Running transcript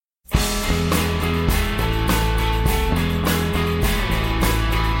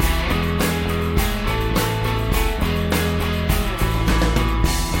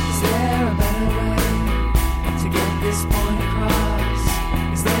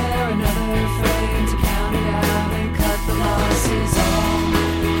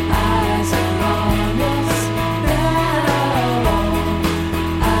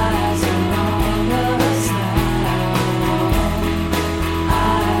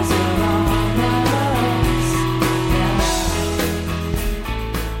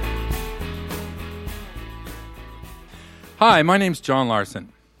Hi, my name's John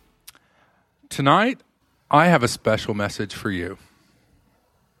Larson. Tonight, I have a special message for you.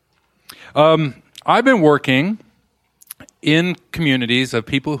 I've been working in communities of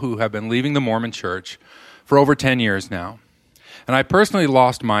people who have been leaving the Mormon church for over 10 years now. And I personally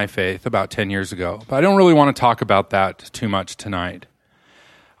lost my faith about 10 years ago, but I don't really want to talk about that too much tonight.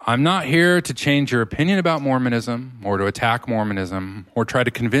 I'm not here to change your opinion about Mormonism or to attack Mormonism or try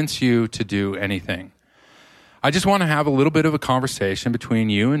to convince you to do anything. I just want to have a little bit of a conversation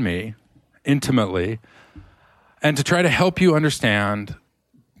between you and me, intimately, and to try to help you understand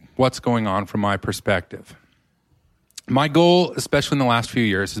what's going on from my perspective. My goal, especially in the last few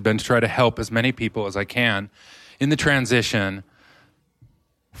years, has been to try to help as many people as I can in the transition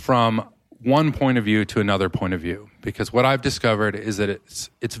from one point of view to another point of view. Because what I've discovered is that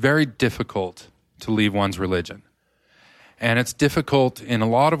it's very difficult to leave one's religion. And it's difficult in a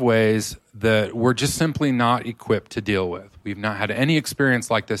lot of ways that we're just simply not equipped to deal with. We've not had any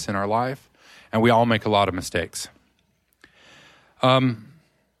experience like this in our life, and we all make a lot of mistakes.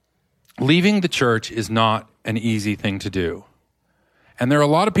 Leaving the church is not an easy thing to do. And there are a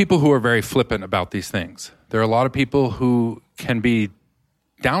lot of people who are very flippant about these things. There are a lot of people who can be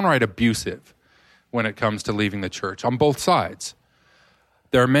downright abusive when it comes to leaving the church on both sides.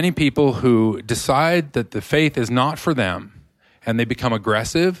 There are many people who decide that the faith is not for them, and they become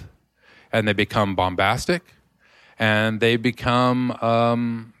aggressive, and they become bombastic, and they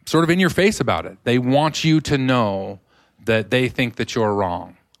become sort of in your face about it. They want you to know that they think that you're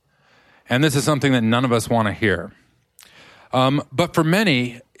wrong. And this is something that none of us want to hear. But for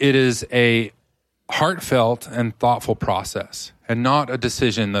many, it is a heartfelt and thoughtful process, and not a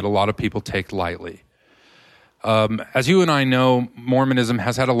decision that a lot of people take lightly. As you and I know, Mormonism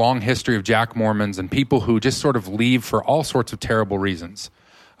has had a long history of Jack Mormons and people who just sort of leave for all sorts of terrible reasons.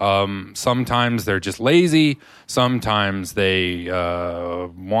 Sometimes they're just lazy. Sometimes they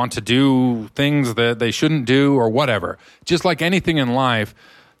want to do things that they shouldn't do or whatever. Just like anything in life,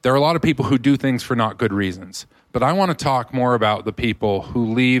 there are a lot of people who do things for not good reasons. But I want to talk more about the people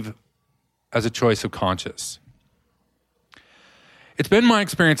who leave as a choice of conscience. It's been my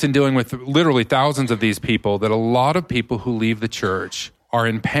experience in dealing with literally thousands of these people that a lot of people who leave the church are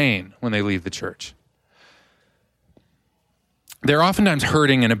in pain when they leave the church. They're oftentimes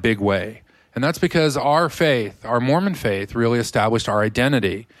hurting in a big way. And that's because our faith, our Mormon faith, really established our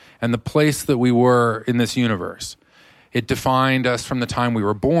identity and the place that we were in this universe. It defined us from the time we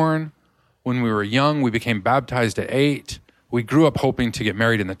were born. When we were young, we became baptized at 8. We grew up hoping to get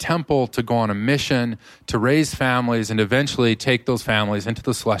married in the temple, to go on a mission, to raise families, and eventually take those families into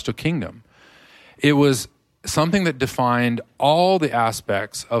the celestial kingdom. It was something that defined all the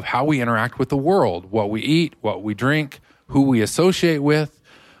aspects of how we interact with the world, what we eat, what we drink, who we associate with,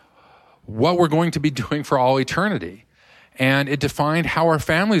 what we're going to be doing for all eternity. And it defined how our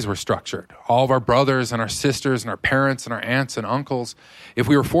families were structured, all of our brothers and our sisters and our parents and our aunts and uncles. If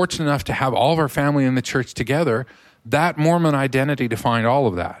we were fortunate enough to have all of our family in the church together, that Mormon identity defined all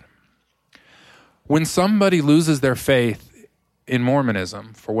of that. When somebody loses their faith in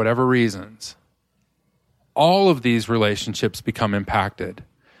Mormonism, for whatever reasons, all of these relationships become impacted.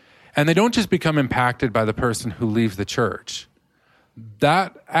 And they don't just become impacted by the person who leaves the church.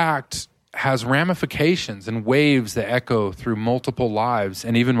 That act has ramifications and waves that echo through multiple lives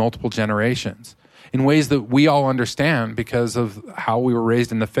and even multiple generations in ways that we all understand because of how we were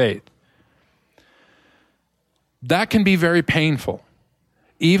raised in the faith. That can be very painful,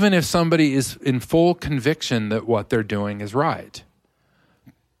 even if somebody is in full conviction that what they're doing is right.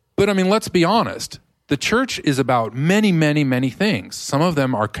 But I mean, let's be honest. The church is about many, many, many things. Some of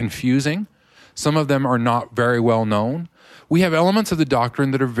them are confusing. Some of them are not very well known. We have elements of the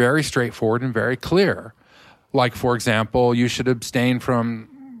doctrine that are very straightforward and very clear. Like, for example, you should abstain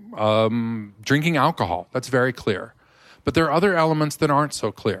from drinking alcohol. That's very clear. But there are other elements that aren't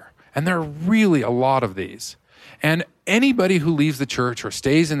so clear. And there are really a lot of these. And anybody who leaves the church or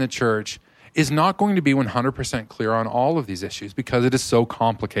stays in the church is not going to be 100% clear on all of these issues because it is so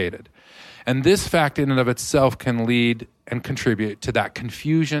complicated. And this fact in and of itself can lead and contribute to that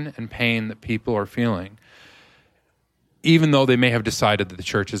confusion and pain that people are feeling, even though they may have decided that the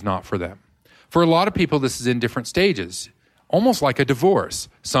church is not for them. For a lot of people, this is in different stages, almost like a divorce.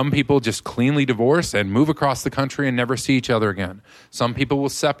 Some people just cleanly divorce and move across the country and never see each other again. Some people will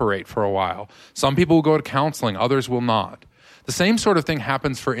separate for a while. Some people will go to counseling, others will not. The same sort of thing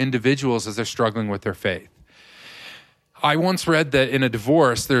happens for individuals as they're struggling with their faith. I once read that in a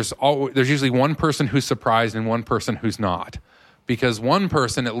divorce, there's usually one person who's surprised and one person who's not, because one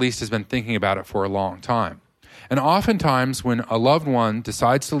person at least has been thinking about it for a long time. And oftentimes when a loved one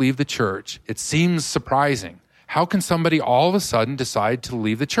decides to leave the church, it seems surprising How can somebody all of a sudden decide to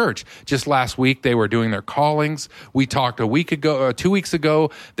leave the church? Just last week, they were doing their callings. We talked 2 weeks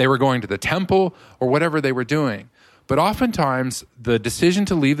ago, they were going to the temple or whatever they were doing. But oftentimes, the decision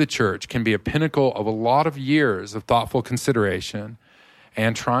to leave the church can be a pinnacle of a lot of years of thoughtful consideration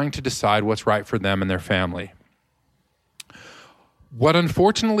and trying to decide what's right for them and their family. What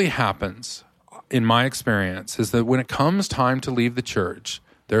unfortunately happens, in my experience, is that when it comes time to leave the church,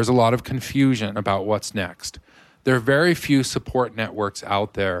 there's a lot of confusion about what's next. There are very few support networks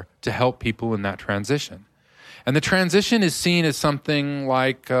out there to help people in that transition. And the transition is seen as something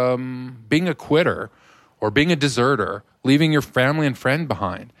like being a quitter or being a deserter, leaving your family and friend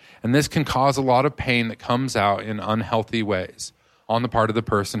behind. And this can cause a lot of pain that comes out in unhealthy ways on the part of the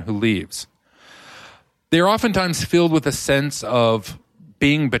person who leaves. They're oftentimes filled with a sense of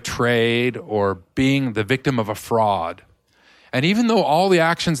being betrayed or being the victim of a fraud. And even though all the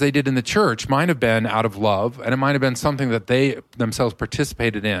actions they did in the church might have been out of love, and it might have been something that they themselves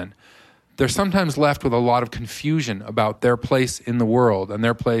participated in, they're sometimes left with a lot of confusion about their place in the world and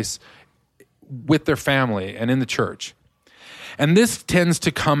their place with their family and in the church. And this tends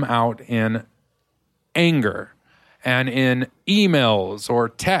to come out in anger and in emails or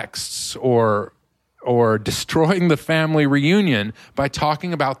texts or destroying the family reunion by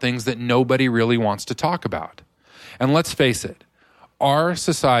talking about things that nobody really wants to talk about. And let's face it, our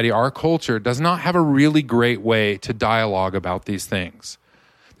society, our culture does not have a really great way to dialogue about these things.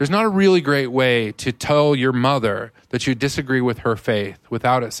 There's not a really great way to tell your mother that you disagree with her faith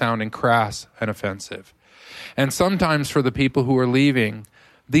without it sounding crass and offensive. And sometimes for the people who are leaving,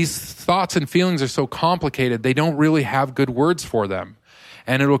 these thoughts and feelings are so complicated, they don't really have good words for them.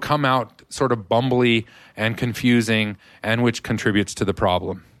 And it will come out sort of bumbly and confusing, and which contributes to the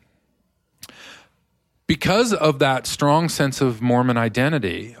problem. Because of that strong sense of Mormon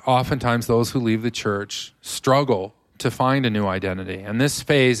identity, oftentimes those who leave the church struggle to find a new identity. And this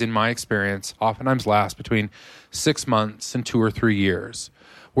phase, in my experience, oftentimes lasts between 6 months and 2 or 3 years,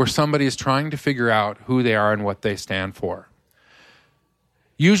 where somebody is trying to figure out who they are and what they stand for.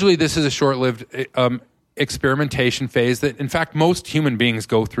 Usually this is a short-lived experimentation phase that, in fact, most human beings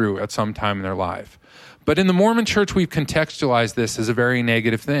go through at some time in their life. But in the Mormon church, we've contextualized this as a very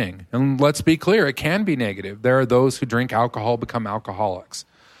negative thing. And let's be clear, it can be negative. There are those who drink alcohol become alcoholics.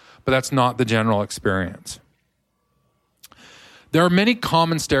 But that's not the general experience. There are many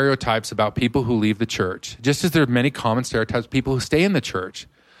common stereotypes about people who leave the church, just as there are many common stereotypes of people who stay in the church.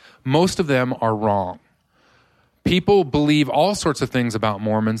 Most of them are wrong. People believe all sorts of things about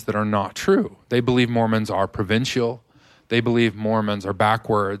Mormons that are not true. They believe Mormons are provincial. They believe Mormons are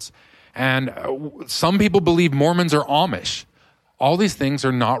backwards. And some people believe Mormons are Amish. All these things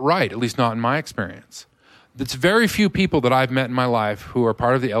are not right, at least not in my experience. It's very few people that I've met in my life who are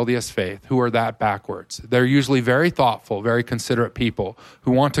part of the LDS faith who are that backwards. They're usually very thoughtful, very considerate people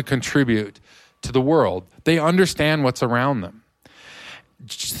who want to contribute to the world. They understand what's around them.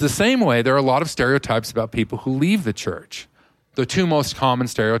 Just the same way, there are a lot of stereotypes about people who leave the church. The two most common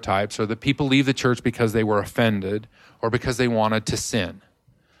stereotypes are that people leave the church because they were offended or because they wanted to sin.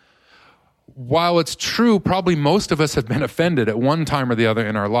 While it's true, probably most of us have been offended at one time or the other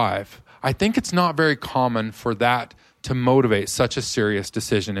in our life, I think it's not very common for that to motivate such a serious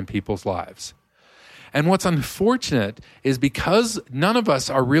decision in people's lives. And what's unfortunate is because none of us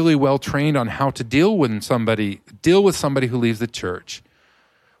are really well trained on how to deal with somebody who leaves the church,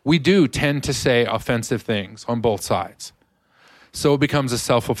 we do tend to say offensive things on both sides. So it becomes a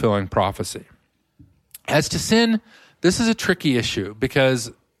self-fulfilling prophecy. As to sin, this is a tricky issue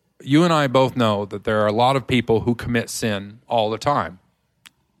because you and I both know that there are a lot of people who commit sin all the time,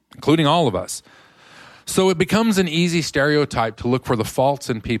 including all of us. So it becomes an easy stereotype to look for the faults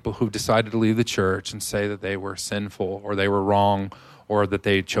in people who've decided to leave the church and say that they were sinful or they were wrong or that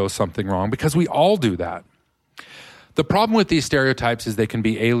they chose something wrong, because we all do that. The problem with these stereotypes is they can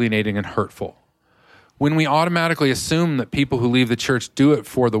be alienating and hurtful. When we automatically assume that people who leave the church do it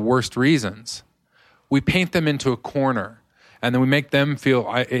for the worst reasons, we paint them into a corner. And then we make them feel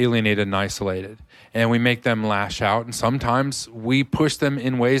alienated and isolated. And we make them lash out. And sometimes we push them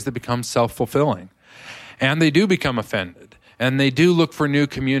in ways that become self-fulfilling. And they do become offended. And they do look for new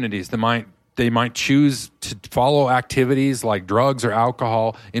communities. They might choose to follow activities like drugs or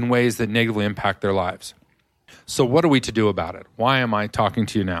alcohol in ways that negatively impact their lives. So what are we to do about it? Why am I talking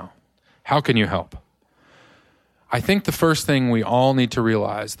to you now? How can you help? I think the first thing we all need to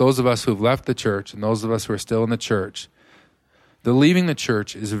realize, those of us who've left the church and those of us who are still in the church, the leaving the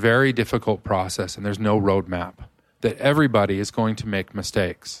church is a very difficult process, and there's no roadmap, that everybody is going to make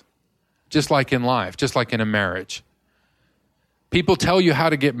mistakes. Just like in life, just like in a marriage. People tell you how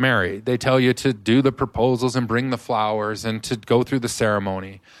to get married. They tell you to do the proposals and bring the flowers and to go through the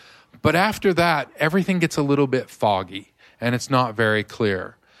ceremony. But after that, everything gets a little bit foggy and it's not very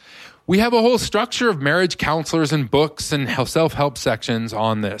clear. We have a whole structure of marriage counselors and books and self-help sections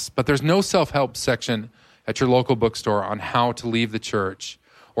on this, but there's no self-help section at your local bookstore on how to leave the church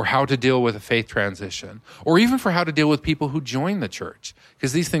or how to deal with a faith transition, or even for how to deal with people who join the church,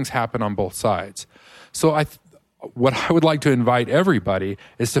 because these things happen on both sides. So what I would like to invite everybody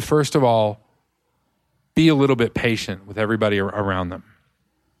is to, first of all, be a little bit patient with everybody around them.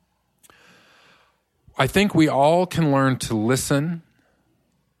 I think we all can learn to listen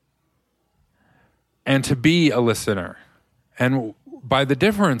and to be a listener. And by the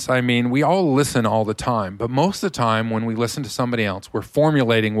difference, I mean, we all listen all the time, but most of the time when we listen to somebody else, we're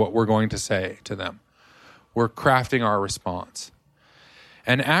formulating what we're going to say to them. We're crafting our response.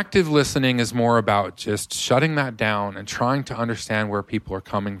 And active listening is more about just shutting that down and trying to understand where people are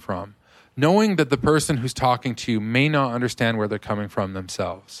coming from, knowing that the person who's talking to you may not understand where they're coming from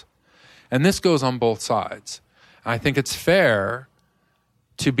themselves. And this goes on both sides. I think it's fair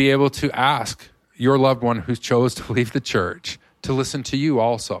to be able to ask your loved one who chose to leave the church to listen to you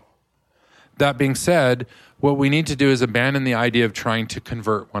also. That being said, what we need to do is abandon the idea of trying to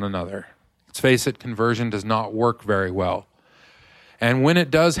convert one another. Let's face it, conversion does not work very well. And when it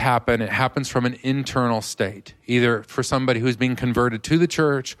does happen, it happens from an internal state, either for somebody who's being converted to the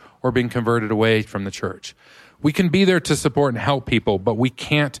church or being converted away from the church. We can be there to support and help people, but we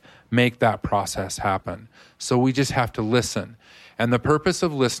can't make that process happen. So we just have to listen. And the purpose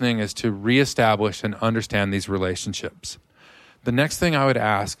of listening is to reestablish and understand these relationships. The next thing I would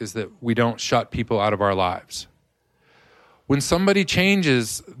ask is that we don't shut people out of our lives. When somebody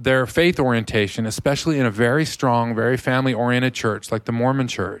changes their faith orientation, especially in a very strong, very family-oriented church like the Mormon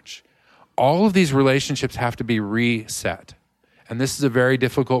church, all of these relationships have to be reset. And this is a very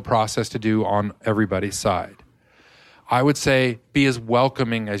difficult process to do on everybody's side. I would say be as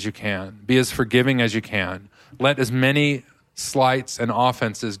welcoming as you can. Be as forgiving as you can. Let as many slights and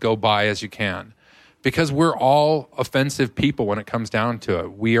offenses go by as you can. Because we're all offensive people when it comes down to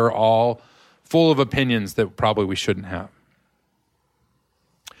it. We are all full of opinions that probably we shouldn't have.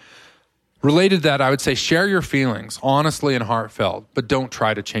 Related to that, I would say share your feelings honestly and heartfelt, but don't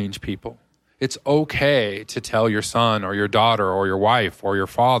try to change people. It's okay to tell your son or your daughter or your wife or your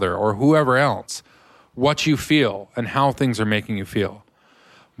father or whoever else what you feel and how things are making you feel.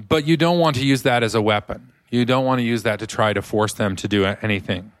 But you don't want to use that as a weapon. You don't want to use that to try to force them to do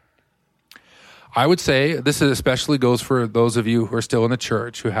anything. I would say this especially goes for those of you who are still in the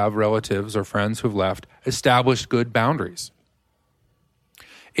church, who have relatives or friends who've left, establish good boundaries.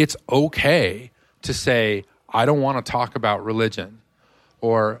 It's okay to say, I don't want to talk about religion,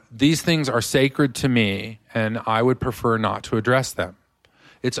 or these things are sacred to me and I would prefer not to address them.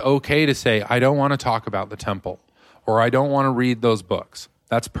 It's okay to say, I don't want to talk about the temple, or I don't want to read those books.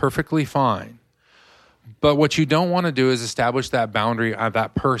 That's perfectly fine. But what you don't want to do is establish that boundary of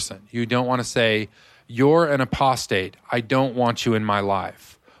that person. You don't want to say, you're an apostate, I don't want you in my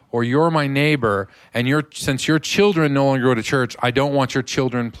life. Or you're my neighbor, and since your children no longer go to church, I don't want your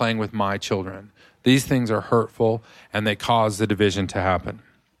children playing with my children. These things are hurtful, and they cause the division to happen.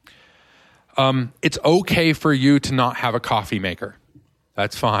 It's okay for you to not have a coffee maker.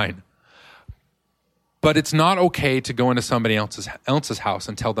 That's fine. But it's not okay to go into somebody else's house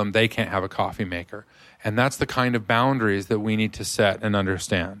and tell them they can't have a coffee maker. And that's the kind of boundaries that we need to set and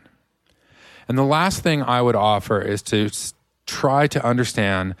understand. And the last thing I would offer is to try to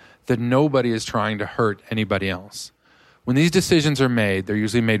understand that nobody is trying to hurt anybody else. When these decisions are made, they're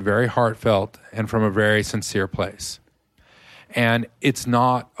usually made very heartfelt and from a very sincere place. And it's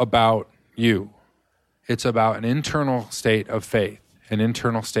not about you. It's about an internal state of faith, an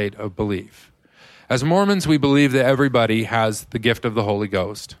internal state of belief. As Mormons, we believe that everybody has the gift of the Holy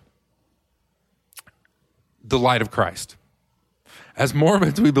Ghost, the light of Christ. As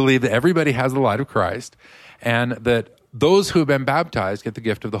Mormons, we believe that everybody has the light of Christ, and that those who have been baptized get the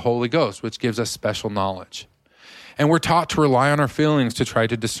gift of the Holy Ghost, which gives us special knowledge. And we're taught to rely on our feelings to try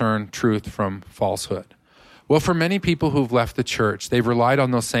to discern truth from falsehood. Well, for many people who've left the church, they've relied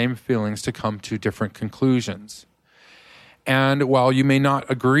on those same feelings to come to different conclusions. And while you may not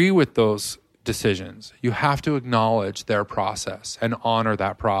agree with those decisions, you have to acknowledge their process and honor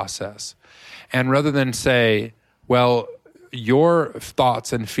that process. And rather than say, well, your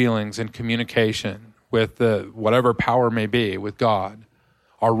thoughts and feelings and communication with whatever power may be with God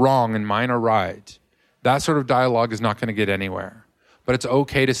are wrong and mine are right, that sort of dialogue is not going to get anywhere. But it's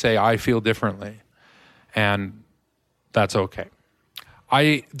okay to say, I feel differently. And that's okay.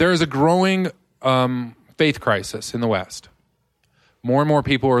 There is a growing faith crisis in the West. More and more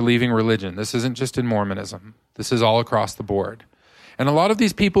people are leaving religion. This isn't just in Mormonism. This is all across the board. And a lot of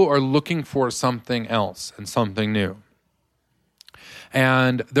these people are looking for something else and something new.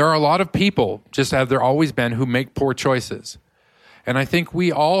 And there are a lot of people, just as there always been, who make poor choices. And I think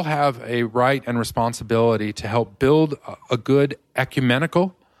we all have a right and responsibility to help build a good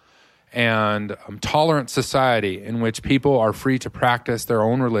ecumenical and tolerant society in which people are free to practice their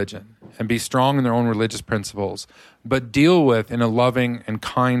own religion and be strong in their own religious principles, but deal with, in a loving and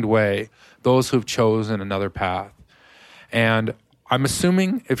kind way, those who've chosen another path. And I'm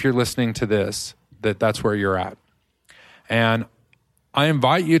assuming, if you're listening to this, that that's where you're at. And I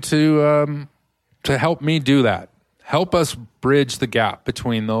invite you to help me do that. Help us bridge the gap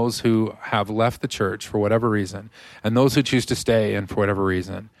between those who have left the church for whatever reason and those who choose to stay in for whatever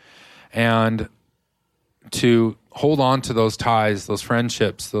reason. And to hold on to those ties, those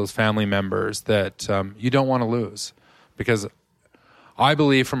friendships, those family members that you don't want to lose. Because I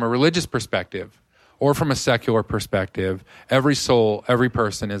believe from a religious perspective or from a secular perspective, every soul, every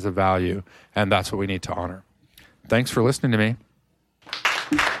person is of value, and that's what we need to honor. Thanks for listening to me.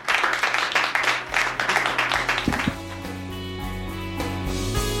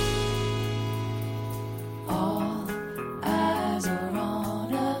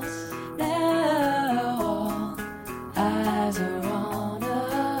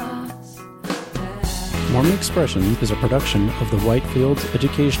 Mormon Expressions is a production of the Whitefields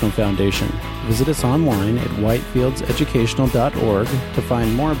Educational Foundation. Visit us online at whitefieldseducational.org to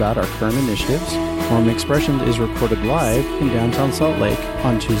find more about our current initiatives. Mormon Expressions is recorded live in downtown Salt Lake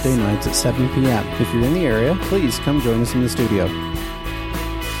on Tuesday nights at 7 p.m. If you're in the area, please come join us in the studio.